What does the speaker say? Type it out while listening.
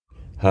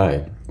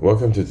Hi,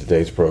 welcome to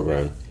today's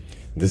program.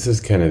 This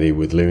is Kennedy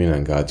with Living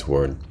on God's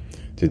Word.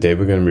 Today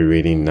we're going to be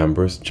reading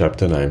Numbers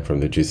chapter 9 from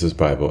the Jesus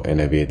Bible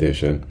NIV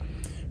edition,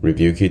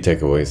 review key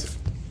takeaways,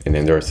 and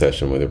end our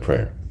session with a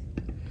prayer.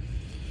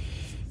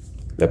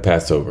 The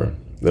Passover.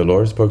 The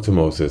Lord spoke to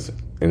Moses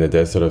in the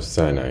desert of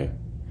Sinai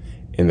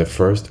in the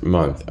first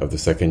month of the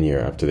second year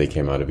after they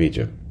came out of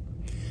Egypt.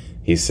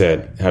 He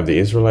said, "Have the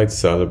Israelites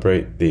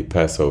celebrate the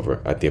Passover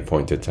at the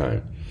appointed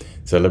time.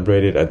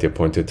 Celebrate it at the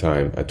appointed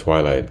time at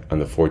twilight on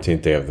the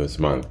 14th day of this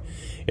month,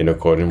 in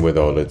accordance with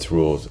all its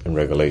rules and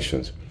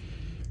regulations."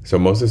 So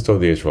Moses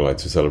told the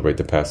Israelites to celebrate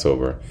the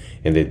Passover,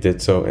 and they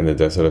did so in the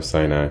desert of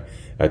Sinai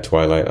at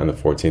twilight on the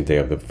 14th day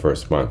of the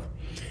first month.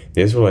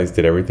 The Israelites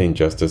did everything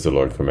just as the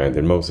Lord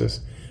commanded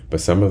Moses,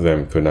 but some of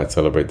them could not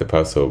celebrate the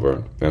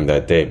Passover on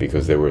that day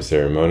because they were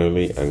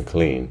ceremonially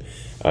unclean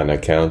on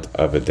account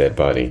of a dead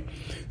body.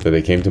 So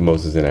they came to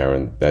Moses and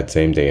Aaron that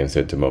same day and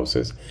said to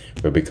Moses,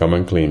 "We become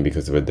unclean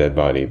because of a dead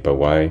body, but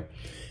why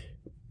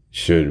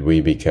should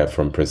we be kept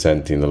from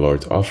presenting the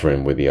Lord's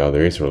offering with the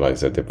other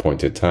Israelites at the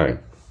appointed time?"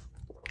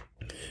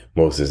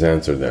 Moses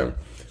answered them,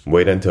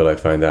 "Wait until I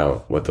find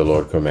out what the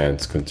Lord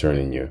commands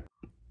concerning you."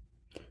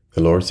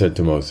 The Lord said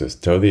to Moses,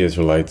 "Tell the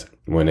Israelites,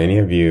 when any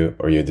of you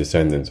or your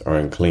descendants are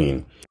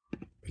unclean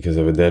because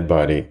of a dead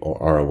body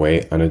or are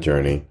away on a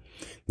journey,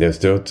 they are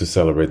still to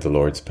celebrate the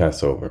Lord's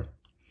Passover.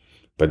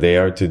 But they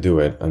are to do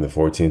it on the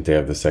 14th day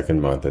of the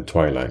second month at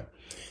twilight.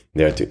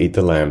 They are to eat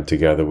the lamb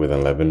together with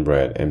unleavened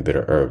bread and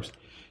bitter herbs.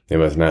 They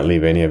must not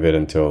leave any of it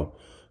until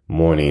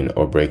morning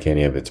or break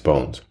any of its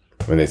bones.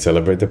 When they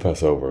celebrate the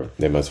Passover,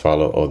 they must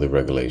follow all the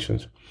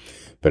regulations.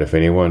 But if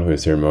anyone who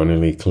is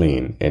ceremonially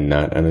clean and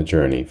not on a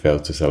journey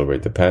fails to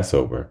celebrate the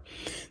Passover,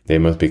 they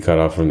must be cut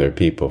off from their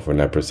people for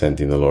not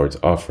presenting the Lord's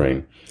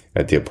offering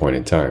at the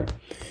appointed time.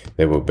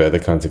 They will bear the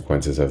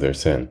consequences of their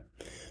sin.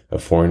 A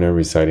foreigner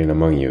residing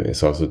among you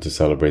is also to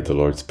celebrate the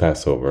Lord's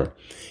Passover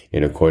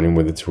in accordance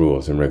with its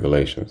rules and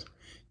regulations.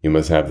 You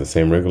must have the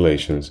same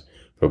regulations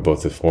for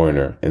both the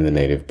foreigner and the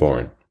native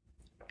born."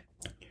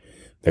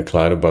 The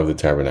cloud above the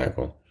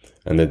tabernacle.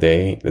 On the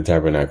day the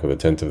tabernacle, the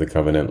tent of the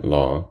covenant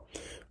law,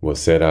 was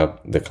set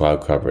up, the cloud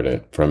covered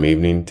it. From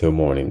evening till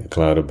morning, the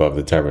cloud above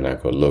the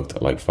tabernacle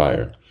looked like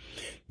fire.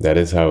 That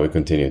is how it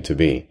continued to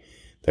be.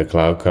 The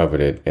cloud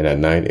covered it, and at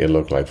night it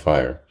looked like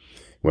fire.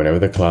 Whenever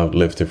the cloud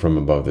lifted from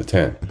above the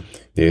tent,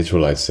 the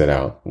Israelites set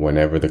out.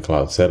 Whenever the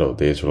cloud settled,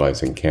 the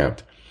Israelites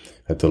encamped.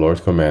 At the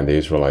Lord's command, the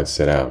Israelites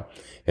set out,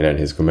 and at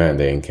his command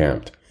they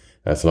encamped.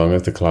 As long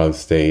as the cloud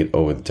stayed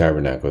over the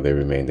tabernacle, they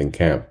remained in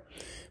camp.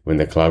 When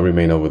the cloud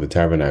remained over the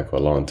tabernacle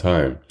a long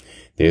time,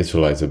 the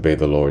Israelites obeyed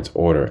the Lord's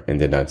order and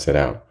did not set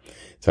out.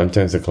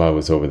 Sometimes the cloud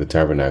was over the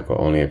tabernacle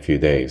only a few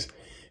days.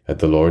 At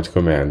the Lord's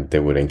command, they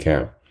would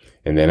encamp,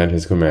 and then at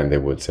his command they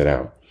would set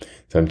out.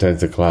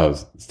 Sometimes the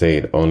clouds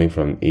stayed only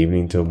from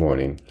evening till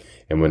morning,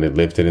 and when it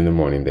lifted in the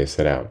morning, they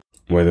set out.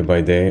 Whether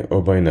by day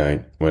or by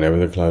night, whenever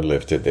the cloud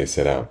lifted, they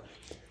set out.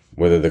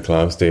 Whether the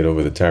cloud stayed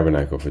over the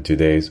tabernacle for 2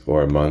 days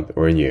or a month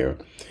or a year,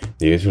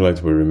 the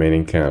Israelites would remain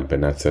in camp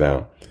and not set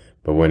out.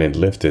 But when it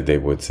lifted, they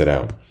would set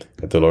out.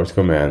 At the Lord's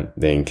command,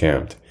 they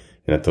encamped,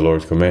 and at the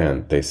Lord's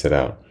command, they set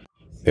out.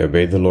 They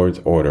obeyed the Lord's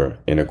order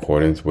in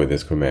accordance with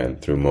his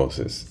command through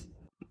Moses.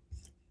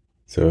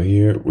 So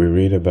here we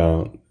read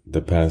about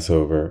the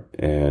Passover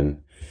and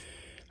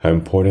how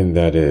important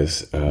that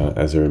is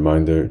as a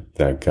reminder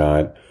that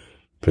God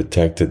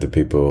protected the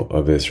people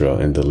of Israel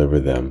and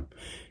delivered them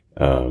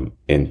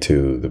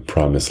into the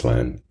promised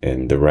land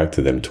and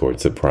directed them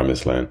towards the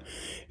promised land.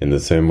 In the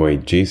same way,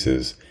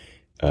 Jesus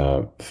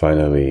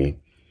finally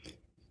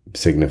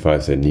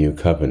signifies a new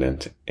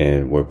covenant,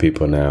 and where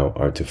people now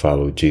are to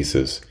follow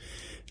Jesus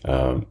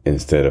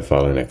instead of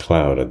following a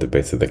cloud at the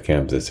base of the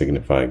camp that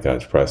signified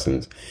God's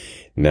presence.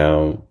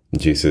 Now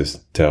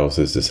Jesus tells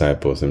his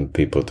disciples and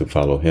people to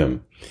follow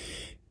him.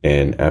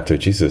 And after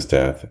Jesus'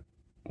 death,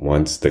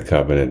 once the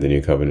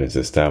new covenant is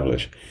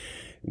established,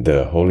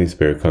 the Holy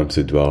Spirit comes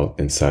to dwell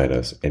inside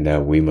us. And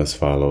now we must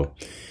follow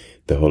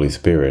the Holy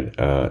Spirit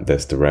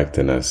that's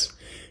directing us,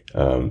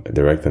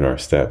 directing our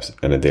steps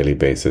on a daily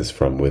basis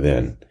from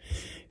within,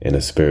 in a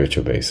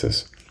spiritual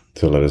basis.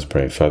 So let us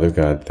pray. Father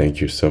God,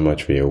 thank you so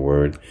much for your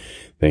word.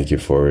 Thank you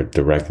for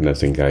directing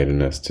us and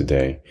guiding us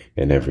today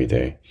and every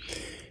day.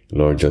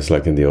 Lord, just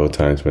like in the old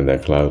times when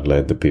that cloud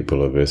led the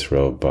people of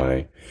Israel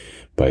by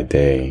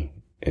day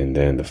and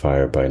then the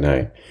fire by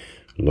night,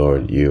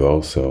 Lord, you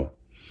also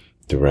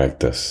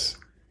direct us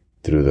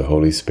through the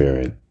Holy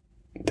Spirit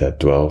that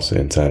dwells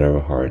inside our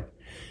heart.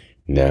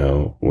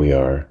 Now we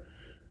are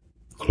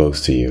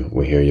close to you.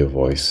 We hear your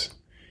voice,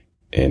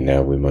 and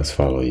now we must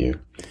follow you.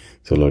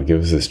 So Lord,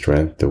 give us the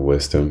strength, the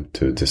wisdom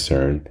to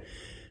discern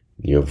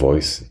your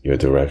voice, your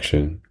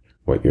direction,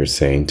 what you're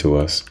saying to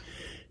us,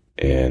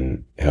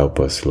 and help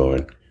us,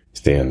 Lord,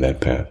 stay on that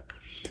path.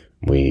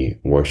 We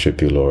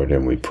worship you, Lord,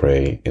 and we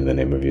pray in the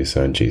name of your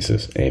Son,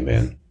 Jesus.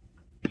 Amen.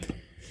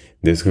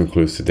 This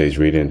concludes today's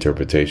reading and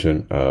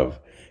interpretation of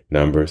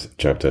Numbers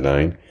chapter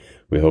 9.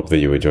 We hope that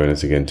you will join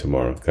us again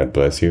tomorrow. God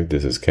bless you.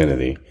 This is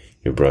Kennedy,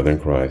 your brother in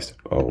Christ,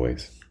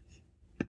 always.